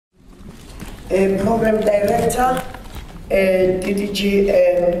Program Director, DDG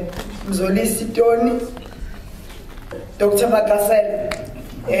Mzolisi Tony, Dr. Makasel,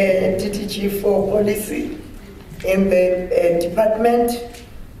 DDG for Policy in the department,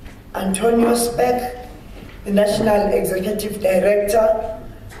 Antonio Speck, the National Executive Director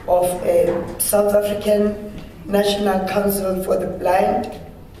of South African National Council for the Blind,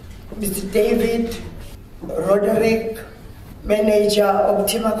 Mr. David Roderick, Manager,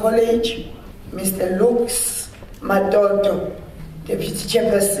 Optima College, Mr. Lux Matoto, Deputy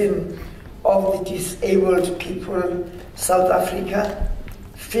Chairperson of the Disabled People South Africa,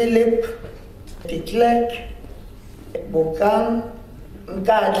 Philip de Klerk, Bokang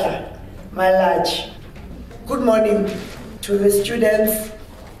Nkatla Malach. Good morning to the students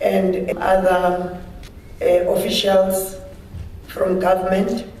and other officials from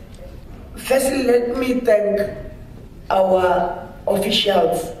government. Firstly, let me thank our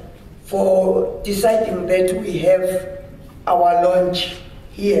officials for deciding that we have our launch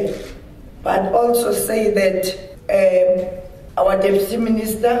here, but also say that our Deputy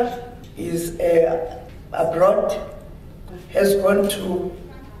Minister is abroad, has gone to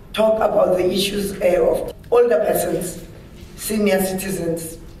talk about the issues of older persons, senior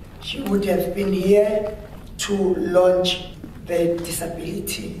citizens. She would have been here to launch the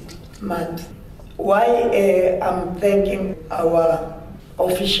Disability Month. Why I'm thanking our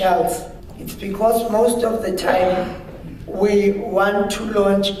officials, it's because most of the time we want to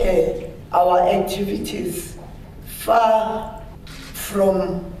launch our activities far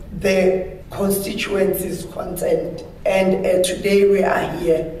from the constituencies concerned, and today we are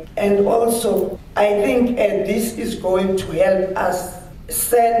here. And also I think this is going to help us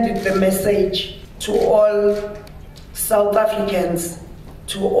send the message to all South Africans,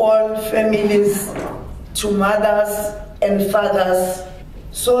 to all families, to mothers and fathers,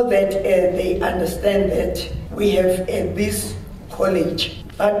 so that they understand that we have this college.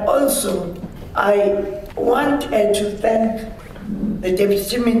 But also, I want to thank the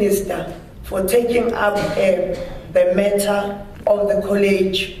Deputy Minister for taking up the matter of the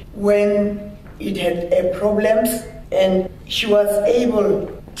college when it had problems, and she was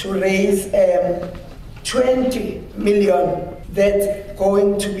able to raise 20 million that's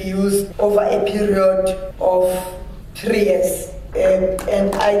going to be used over a period of 3 years.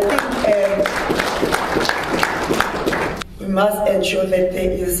 And I think we must ensure that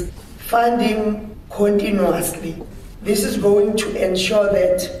there is funding continuously. This is going to ensure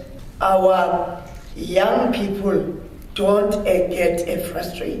that our young people don't get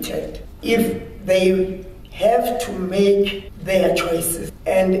frustrated if they have to make their choices.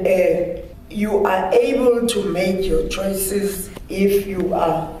 And you are able to make your choices if you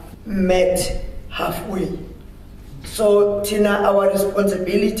are met halfway. So, Tina, our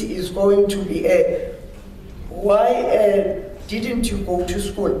responsibility is going to be why didn't you go to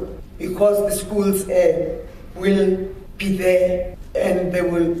school? Because the schools will be there, and they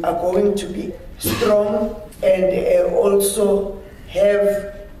are going to be strong and also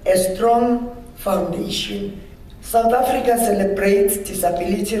have a strong foundation. South Africa celebrates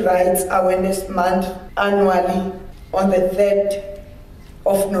Disability Rights Awareness Month annually on the 3rd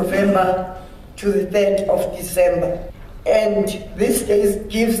of November to the 3rd of December. And this day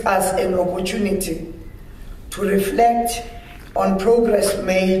gives us an opportunity to reflect on progress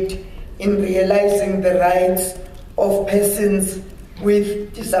made in realizing the rights of persons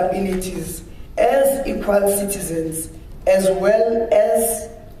with disabilities as equal citizens, as well as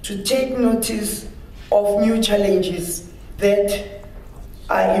to take notice of new challenges that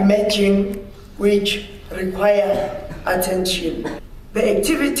are emerging which require attention. The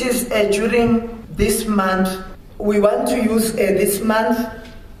activities during this month, we want to use this month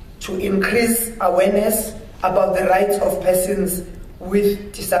to increase awareness about the rights of persons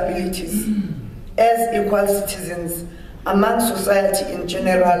with disabilities as equal citizens among society in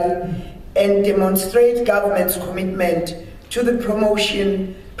general, and demonstrate government's commitment to the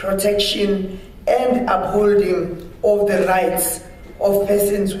promotion, protection, and upholding of the rights of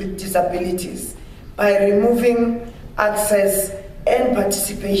persons with disabilities by removing access and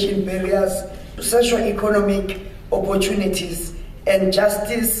participation barriers to socio-economic opportunities and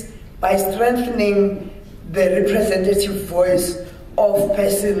justice by strengthening the representative voice of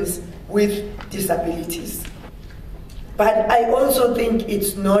persons with disabilities. But I also think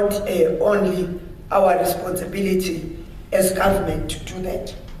it's not only our responsibility as government to do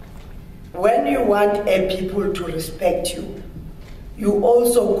that. When you want people to respect you, you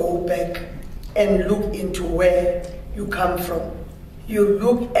also go back and look into where you come from. You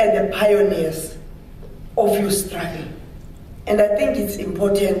look at the pioneers of your struggle. And I think it's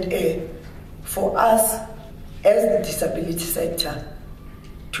important for us as the disability sector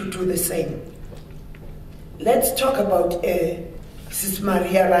to do the same. Let's talk about Sis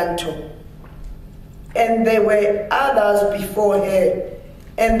Maria Ranto. And there were others before her,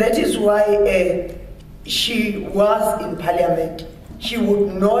 and that is why she was in Parliament. She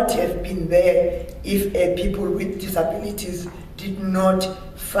would not have been there if people with disabilities did not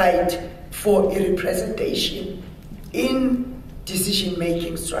fight for a representation in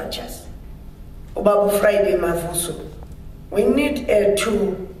decision-making structures. Obabu Friday Mavuso, we need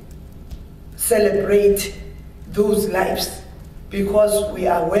to celebrate those lives because we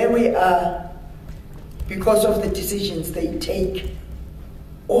are where we are because of the decisions they take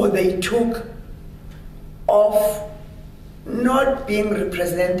or they took of not being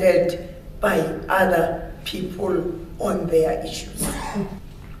represented by other people on their issues.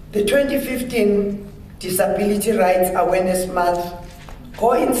 The 2015 Disability Rights Awareness Month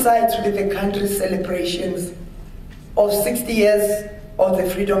coincides with the country's celebrations of 60 years of the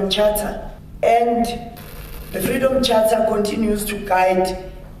Freedom Charter, and the Freedom Charter continues to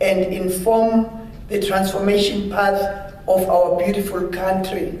guide and inform the transformation path of our beautiful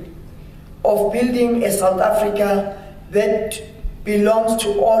country, of building a South Africa that belongs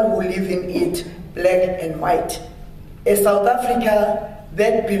to all who live in it, black and white. A South Africa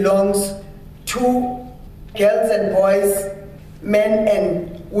that belongs to girls and boys, men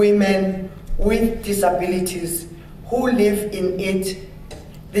and women with disabilities who live in it.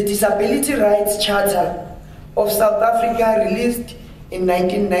 The Disability Rights Charter of South Africa, released in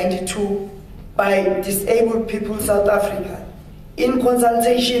 1992 by Disabled People South Africa, in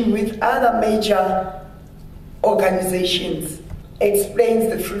consultation with other major organizations,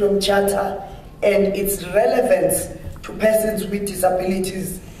 explains the Freedom Charter and its relevance to persons with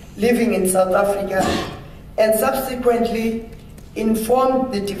disabilities living in South Africa, and subsequently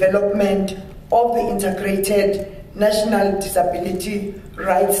informed the development of the Integrated National Disability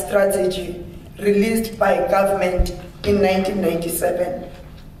Rights Strategy released by government in 1997.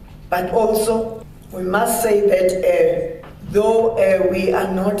 But also, we must say that though we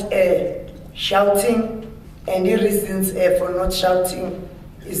are not shouting, and the reasons for not shouting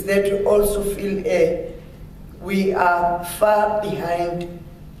is that we also feel we are far behind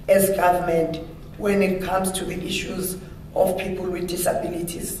as government when it comes to the issues of people with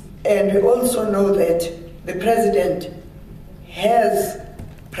disabilities. And we also know that the President has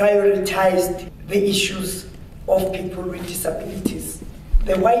prioritized the issues of people with disabilities.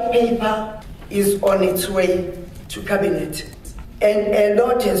 The white paper is on its way to cabinet, and a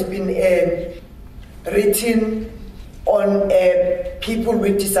lot has been written on people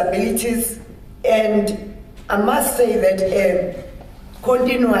with disabilities, and I must say that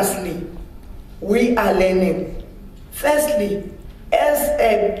continuously we are learning. Firstly, as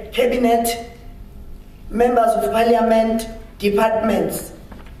a cabinet, members of parliament, departments,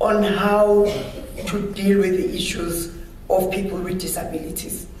 on how to deal with the issues of people with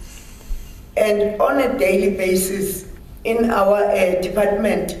disabilities. And on a daily basis in our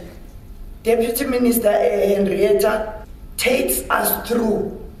department, Deputy Minister Henrietta takes us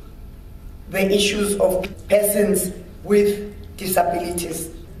through the issues of persons with disabilities.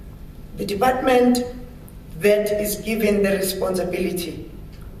 The department that is given the responsibility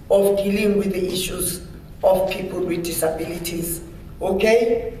of dealing with the issues of people with disabilities.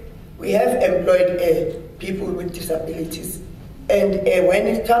 Okay, we have employed people with disabilities, and when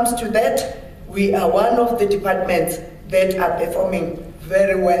it comes to that, we are one of the departments that are performing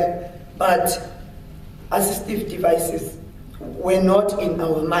very well, but assistive devices were not in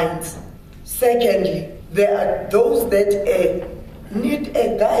our minds. Secondly, there are those that need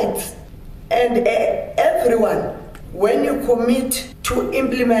guides, and everyone, when you commit to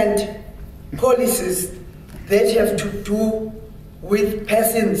implement policies that have to do with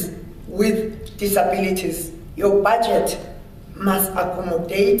persons with disabilities, your budget must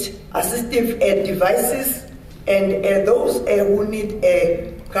accommodate assistive devices, and those who need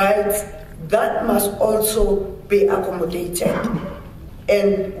guides, that must also be accommodated.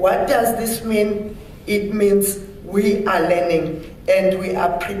 And what does this mean? It means we are learning, and we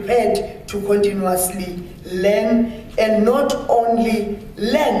are prepared to continuously learn, and not only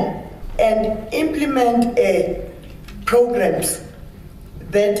learn and implement programs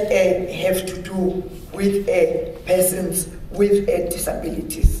that have to do with persons with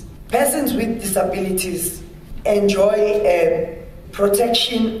disabilities. Persons with disabilities enjoy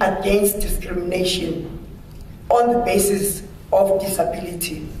protection against discrimination on the basis of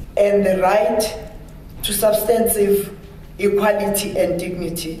disability and the right to substantive equality and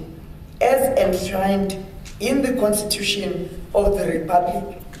dignity as enshrined in the Constitution of the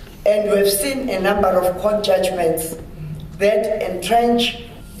Republic. And we've seen a number of court judgments that entrench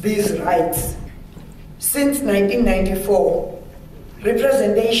these rights. Since 1994,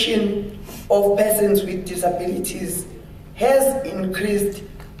 representation of persons with disabilities has increased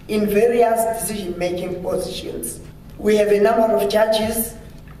in various decision-making positions. We have a number of judges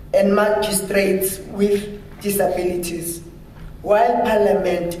and magistrates with disabilities, while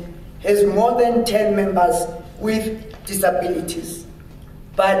Parliament has more than 10 members with disabilities.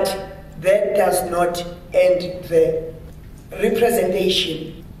 But that does not end there.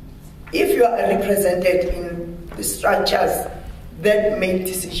 Representation. If you are represented in the structures that make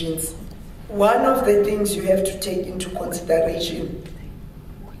decisions, one of the things you have to take into consideration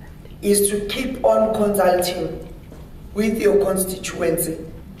is to keep on consulting with your constituency,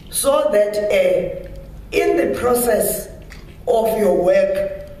 so that in the process of your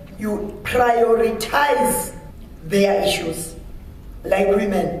work, you prioritize their issues. Like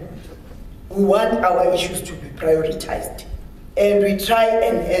women, we want our issues to be prioritized. And we try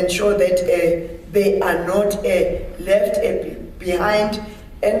and ensure that they are not left behind,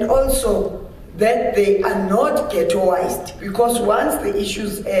 and also that they are not ghettoized. Because once the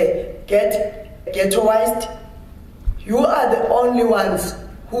issues get ghettoized, you are the only ones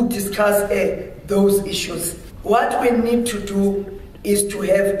who discuss those issues. What we need to do is to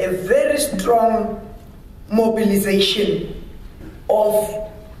have a very strong mobilization of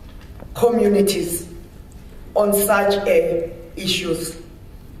communities on such issues,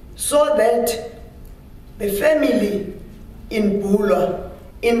 so that the family in Bulwer,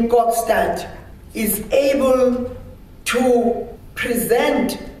 in Kokstad, is able to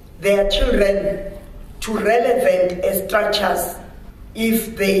present their children to relevant structures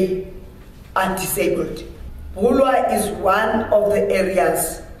if they are disabled. Bulwer is one of the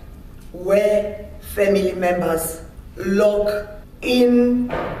areas where family members lock in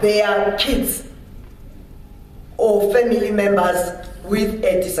their kids or family members with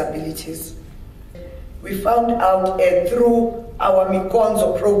disabilities. We found out through our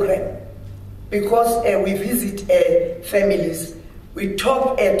Mikonzo program, because we visit families, we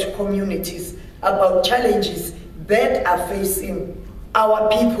talk to communities about challenges that are facing our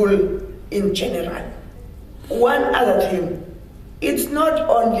people in general. One other thing, it's not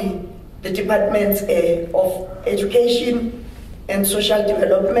only the departments of education and social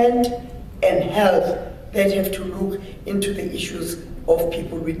development and health that have to look into the issues of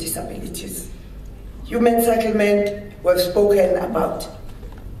people with disabilities. Human settlement we've spoken about.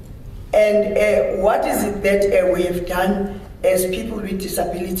 And what is it that we have done as people with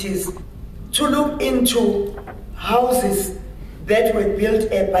disabilities to look into houses that were built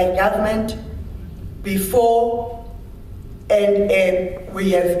by government before, and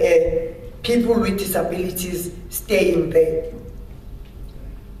we have people with disabilities staying there.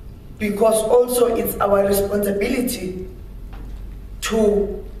 Because also it's our responsibility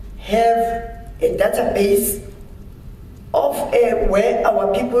to have a database of where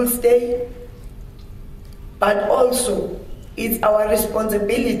our people stay, but also it's our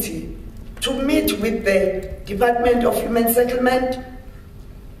responsibility to meet with the Department of Human Settlement,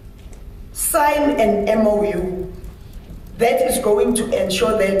 sign an MOU that is going to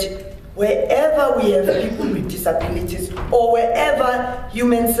ensure that wherever we have people with disabilities or wherever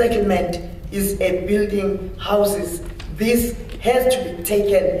Human Settlement is building houses, this has to be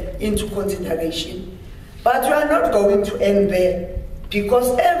taken into consideration. But we are not going to end there,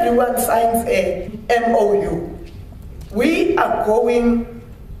 because everyone signs a MOU. We are going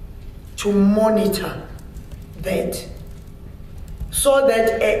to monitor that, so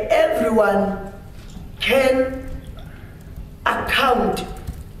that everyone can account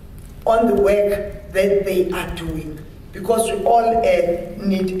on the work that they are doing, because we all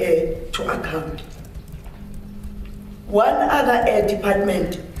need to account. One other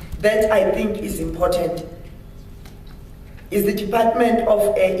department that I think is important is the Department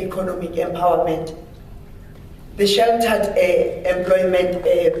of Economic Empowerment, the sheltered employment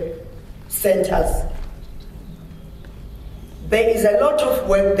centers. There is a lot of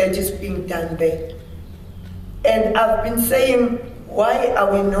work that is being done there. And I've been saying, why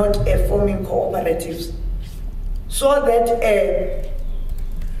are we not forming cooperatives so that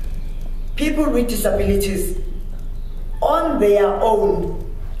people with disabilities on their own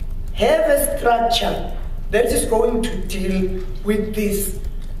have a structure that is going to deal with this,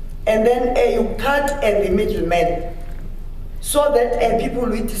 and then you cut the middleman, so that people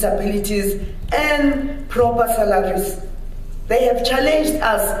with disabilities earn proper salaries. They have challenged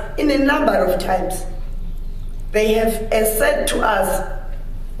us in a number of times. They have said to us,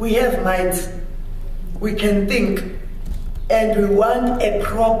 we have minds, we can think, and we want a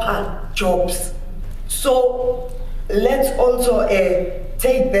proper jobs. So let's also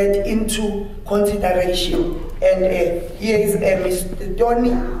take that into consideration. And here is Mr.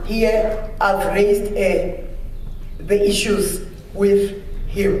 Tony. Here I've raised the issues with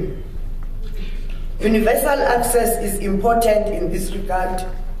him. Universal access is important in this regard.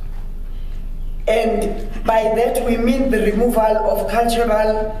 And by that we mean the removal of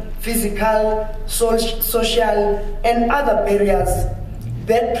cultural, physical, social, and other barriers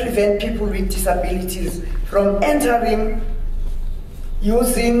that prevent people with disabilities from entering,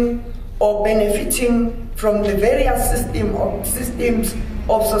 using, or benefiting from the various systems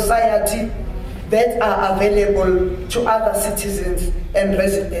of society that are available to other citizens and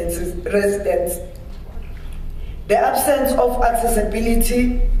residents. The absence of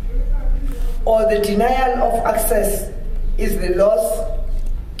accessibility or the denial of access is the loss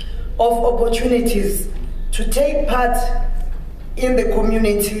of opportunities to take part in the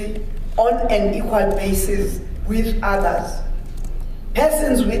community on an equal basis with others.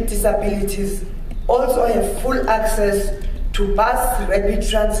 Persons with disabilities also have full access to bus rapid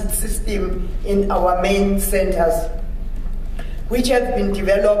transit system in our main centers, which have been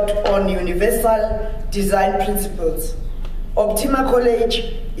developed on universal design principles. Optima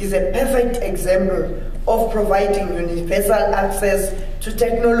College is a perfect example of providing universal access to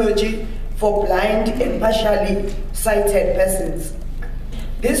technology for blind and partially sighted persons.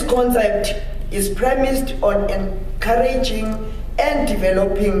 This concept is premised on encouraging and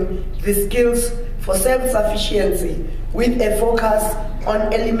developing the skills for self-sufficiency with a focus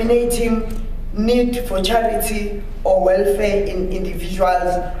on eliminating need for charity or welfare in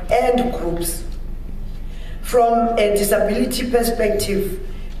individuals and groups. From a disability perspective,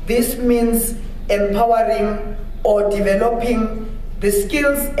 this means empowering or developing the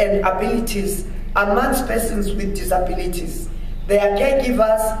skills and abilities amongst persons with disabilities, their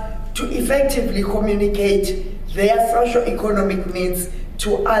caregivers, to effectively communicate their socio-economic needs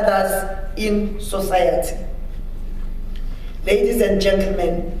to others in society. Ladies and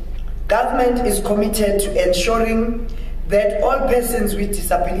gentlemen, government is committed to ensuring that all persons with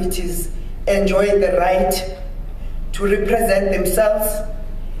disabilities enjoy the right to represent themselves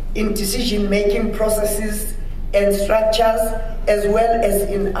in decision-making processes and structures, as well as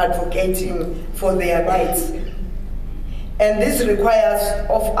in advocating for their rights. And this requires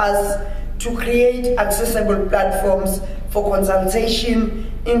of us to create accessible platforms for consultation,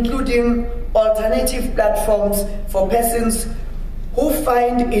 including alternative platforms for persons who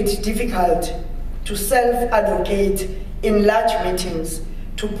find it difficult to self-advocate in large meetings,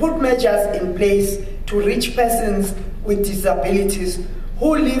 to put measures in place to reach persons with disabilities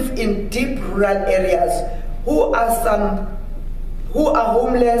who live in deep rural areas, who are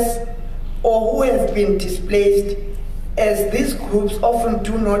homeless or who have been displaced, as these groups often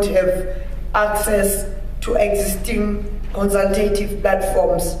do not have access to existing consultative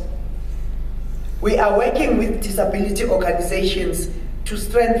platforms. We are working with disability organizations to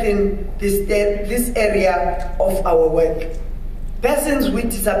strengthen this area of our work. Persons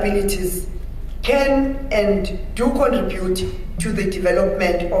with disabilities can and do contribute to the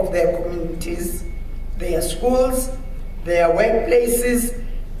development of their communities, their schools, their workplaces,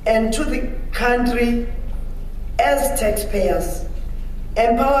 and to the country as taxpayers.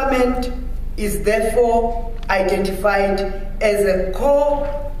 Empowerment is therefore identified as a core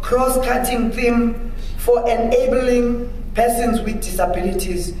cross-cutting theme for enabling persons with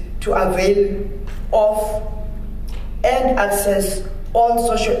disabilities to avail of and access all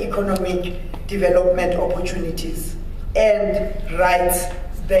socio-economic development opportunities and rights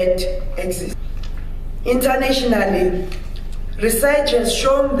that exist. Internationally, research has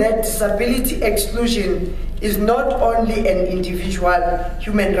shown that disability exclusion is not only an individual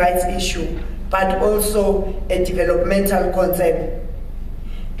human rights issue, but also a developmental concern.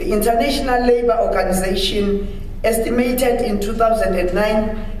 The International Labour Organization estimated in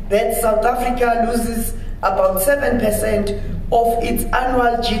 2009 that South Africa loses about 7% of its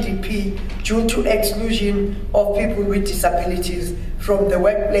annual GDP due to exclusion of people with disabilities from the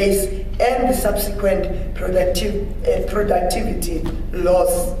workplace and the subsequent productivity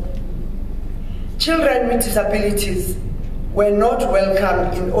loss. Children with disabilities were not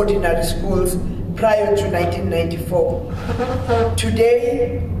welcome in ordinary schools prior to 1994.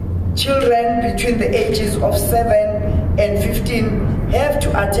 Today, children between the ages of 7 and 15 have to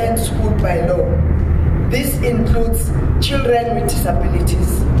attend school by law. This includes children with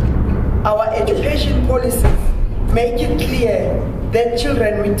disabilities. Our education policies make it clear that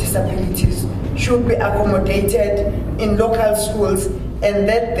children with disabilities should be accommodated in local schools and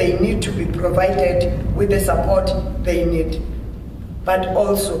that they need to be provided with the support they need. But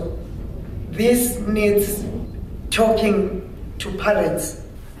also, this needs talking to parents,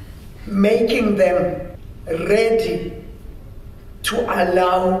 making them ready to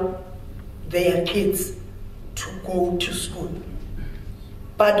allow their kids to go to school.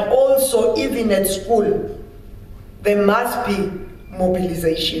 But also, even at school, there must be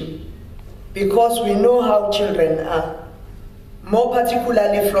mobilization, because we know how children are, more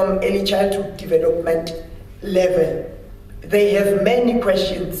particularly from early childhood development level. They have many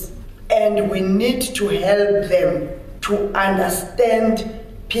questions, and we need to help them to understand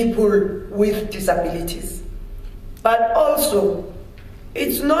people with disabilities. But also,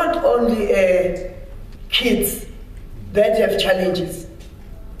 it's not only kids that have challenges.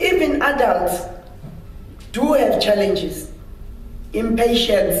 Even adults do have challenges.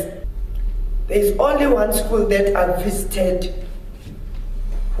 Impatience. There's only one school that I've visited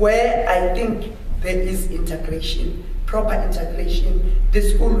where I think there is integration, proper integration. The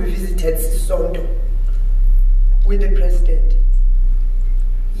school we visited, Sondo, with the president.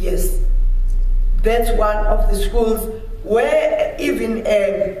 Yes, that's one of the schools where even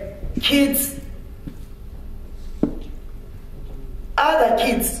kids, other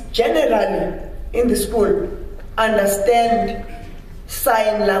kids generally in the school understand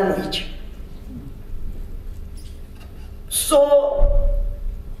sign language. So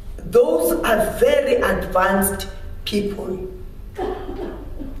those are very advanced people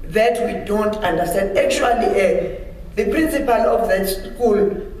that we don't understand. Actually, the principal of that school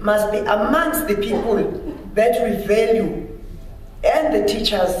must be amongst the people that we value, and the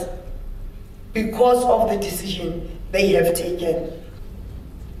teachers, because of the decision they have taken.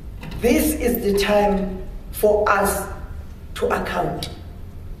 This is the time for us to account.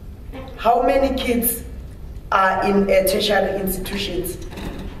 How many kids are in tertiary institutions?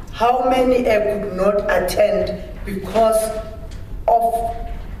 How many could not attend because of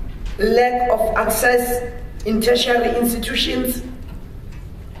lack of access in tertiary institutions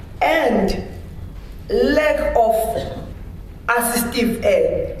and lack of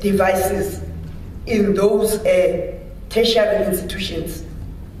assistive devices in those tertiary institutions?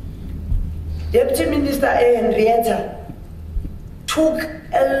 Deputy Minister Henrietta took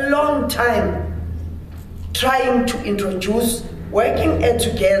a long time trying to introduce, working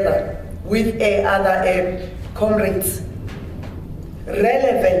together with other comrades,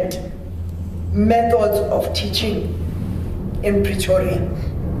 relevant methods of teaching in Pretoria.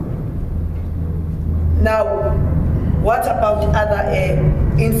 Now, what about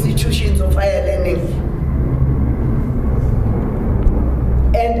other institutions of higher learning?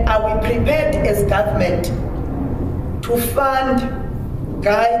 And are we prepared as government to fund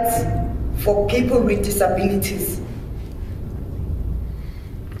guides for people with disabilities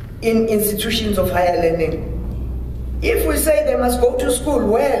in institutions of higher learning? If we say they must go to school,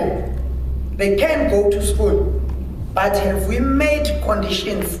 well, they can go to school, but have we made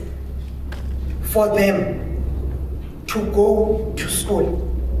conditions for them to go to school?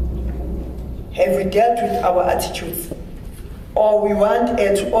 Have we dealt with our attitudes? Or we want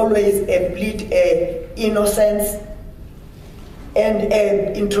to always bleed innocence and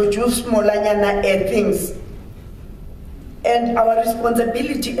introduce molanyana things? And our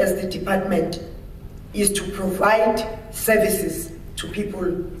responsibility as the department is to provide services to people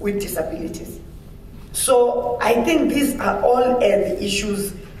with disabilities. So I think these are all the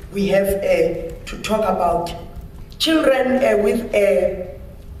issues we have to talk about. Children with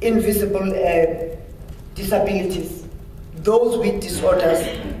invisible disabilities, those with disorders,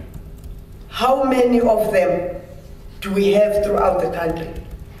 how many of them do we have throughout the country?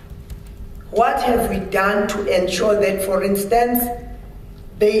 What have we done to ensure that, for instance,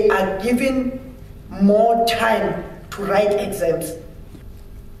 they are given more time to write exams?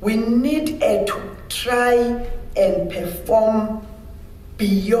 We need to try and perform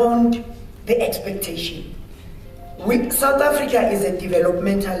beyond the expectation. South Africa is a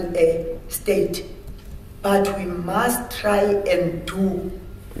developmental state, but we must try and do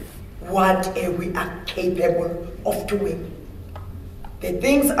what we are capable of doing. The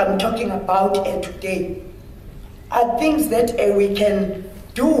things I'm talking about today are things that we can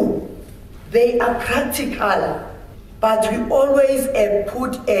do. They are practical, but we always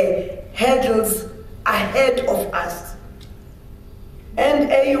put hurdles ahead of us.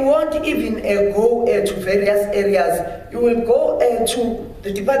 And you won't even go to various areas. You will go to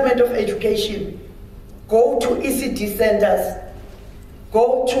the Department of Education, go to ECD centers,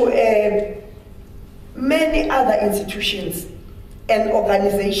 go to many other institutions and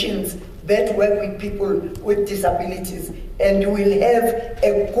organizations that work with people with disabilities, and we'll have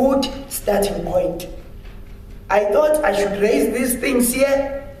a good starting point. I thought I should raise these things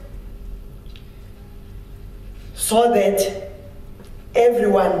here so that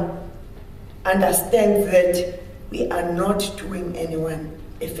everyone understands that we are not doing anyone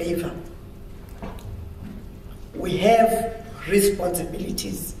a favor. We have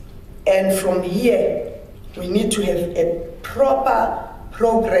responsibilities, and from here we need to have a proper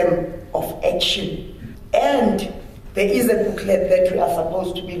program of action. And there is a booklet that we are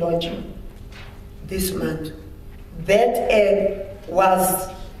supposed to be launching this month that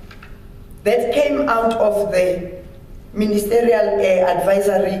came out of the Ministerial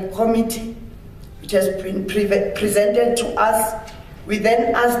Advisory Committee, which has been presented to us. We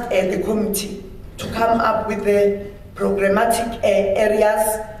then asked the committee to come up with the programmatic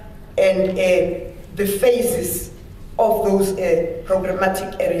areas and the phases of those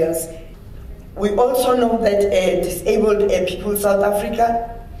programmatic areas. We also know that Disabled People South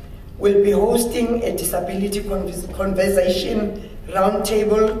Africa will be hosting a disability conversation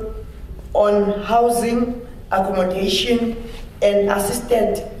roundtable on housing, accommodation, and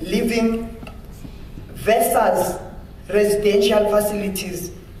assisted living versus residential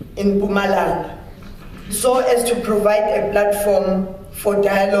facilities in Mpumalanga, so as to provide a platform for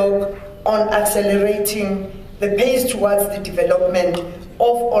dialogue on accelerating the pace towards the development of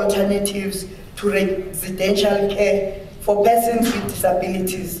alternatives to residential care for persons with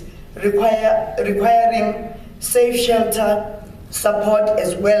disabilities, requiring safe shelter, support,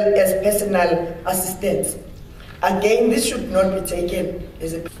 as well as personal assistance. Again, this should not be taken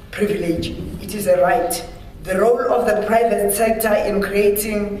as a privilege. It is a right. The role of the private sector in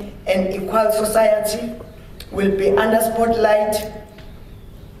creating an equal society will be under spotlight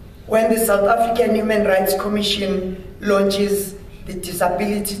when the South African Human Rights Commission launches the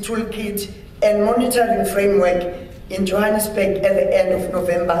Disability Toolkit and Monitoring Framework in Johannesburg at the end of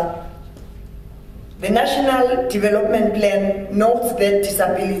November. The National Development Plan notes that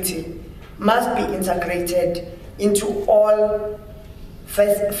disability must be integrated into all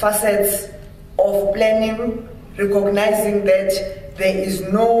facets of planning, recognizing that there is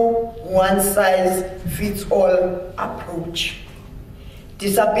no one-size-fits-all approach.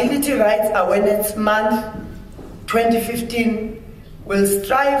 Disability Rights Awareness Month 2015 will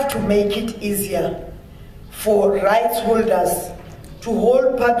strive to make it easier for rights holders to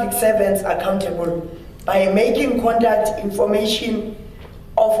hold public servants accountable by making contact information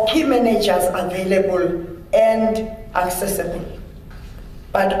of key managers available and accessible.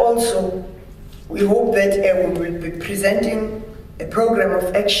 But also, we hope that we will be presenting a program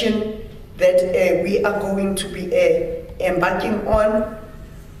of action that we are going to be embarking on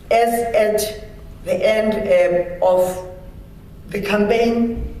as at the end of the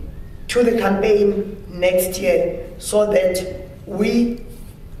campaign, to the campaign next year, so that we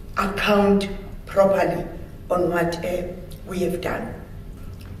account properly on what we have done.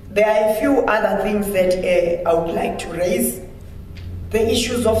 There are a few other things that I would like to raise. The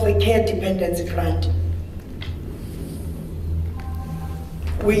issues of the care dependency grant.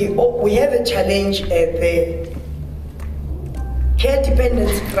 We have a challenge at the care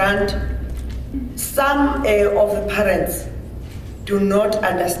dependency grant. Some of the parents do not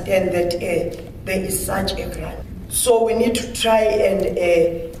understand that there is such a grant. So we need to try and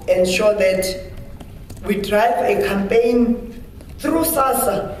ensure that we drive a campaign through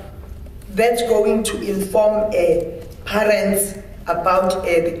SASSA that's going to inform parents about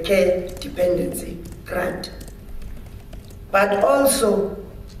the care dependency grant. But also,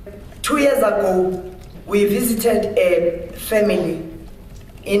 2 years ago, we visited a family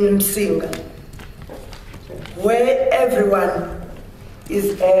in Msinga where everyone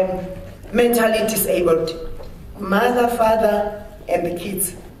is mentally disabled, mother, father, and the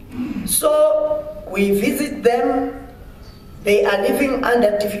kids. So we visit them. They are living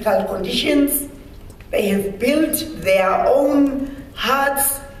under difficult conditions. They have built their own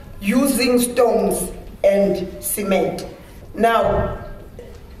huts using stones and cement. Now,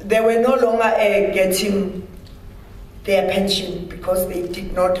 they were no longer getting their pension because they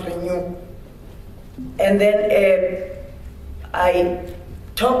did not renew. And then I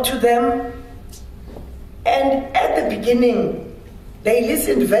talked to them, and at the beginning, they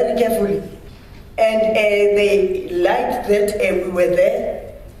listened very carefully, and they liked that we were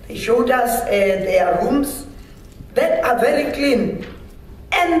there. They showed us their rooms that are very clean.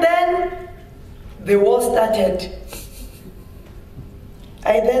 And then the war started.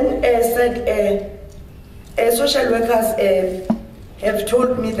 I then said, social workers have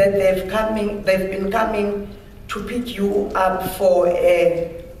told me that they've been coming to pick you up for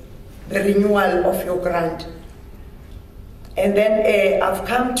the renewal of your grant. And then I've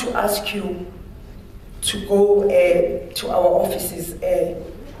come to ask you to go to our offices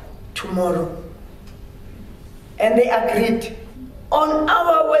tomorrow. And they agreed. On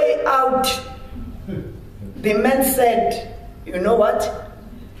our way out, the man said, you know what?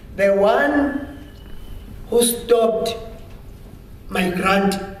 The one who stopped my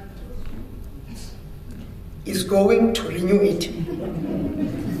grant is going to renew it.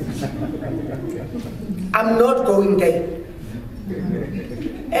 I'm not going there.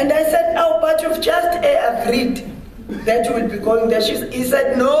 And I said, oh, but you've just agreed that you will be going there. He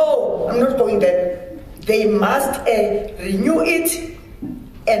said, no, I'm not going there. They must renew it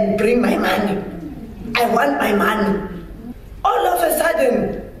and bring my money. I want my money. All of a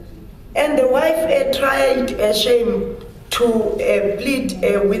sudden, and the wife tried shame to plead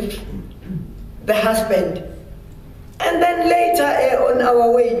with the husband. And then later on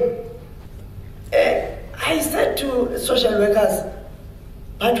our way, I said to social workers,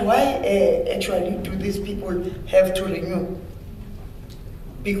 but why actually do these people have to renew?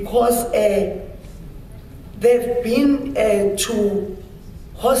 Because they've been to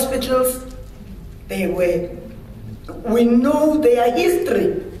hospitals, we know their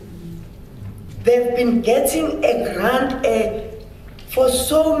history. They've been getting a grant for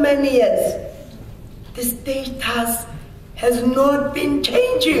so many years. The status has not been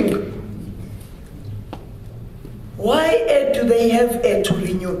changing. Why do they have to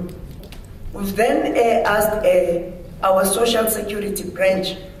renew? We've then asked our social security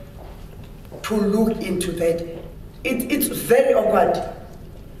branch to look into that. It's very awkward.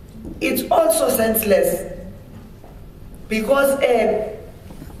 It's also senseless because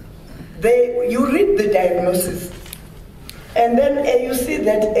you read the diagnosis and then you see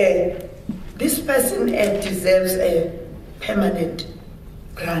that this person deserves a permanent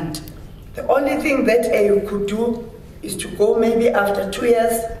grant. The only thing that you could do is to go maybe after 2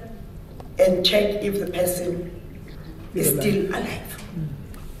 years and check if the person is still alive.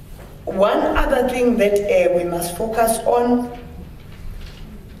 One other thing that we must focus on,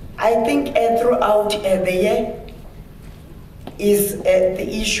 I think throughout the year, is the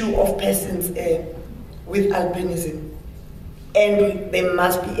issue of persons with albinism. And there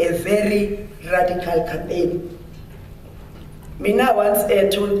must be a very radical campaign. Mina once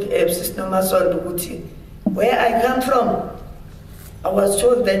told Sister Mason Duguti, where I come from, I was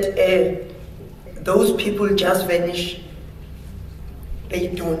told that those people just vanish. They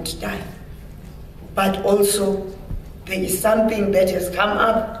don't die. But also, there is something that has come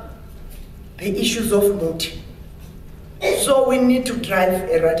up, the issues of motive. So we need to drive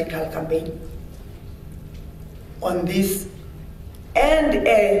a radical campaign on this. And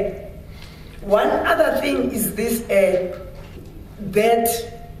one other thing is this, that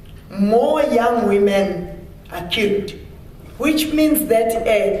more young women are killed, which means that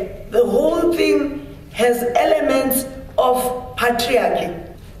the whole thing has elements of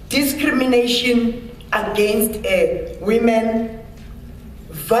patriarchy, discrimination against women,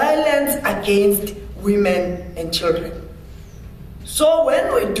 violence against women and children. So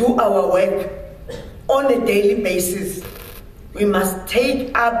when we do our work on a daily basis, we must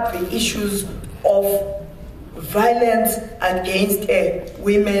take up the issues of violence against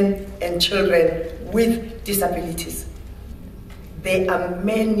women and children with disabilities. There are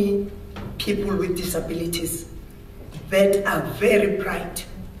many people with disabilities that are very bright,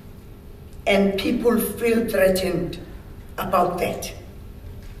 and people feel threatened about that.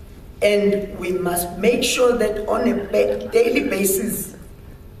 And we must make sure that on a daily basis,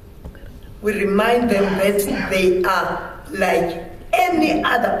 we remind them that they are like any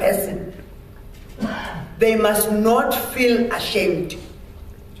other person. They must not feel ashamed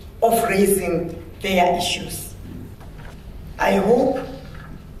of raising their issues. I hope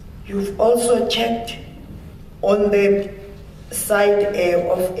you've also checked on the side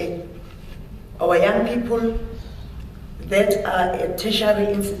of our young people that are at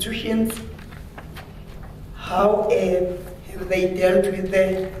tertiary institutions. How have they dealt with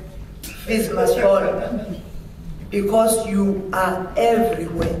the fees must fall? Because you are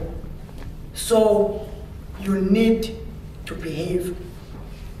everywhere. So you need to behave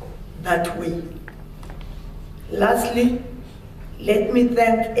that way. Lastly, let me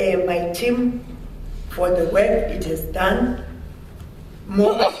thank my team for the work it has done,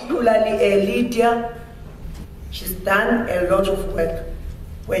 more particularly Lydia. She's done a lot of work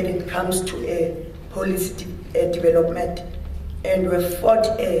when it comes to policy development, and we've fought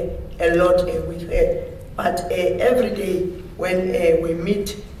a lot with her. But every day when we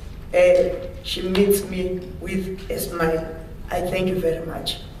meet, she meets me with a smile. I thank you very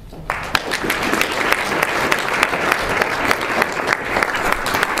much.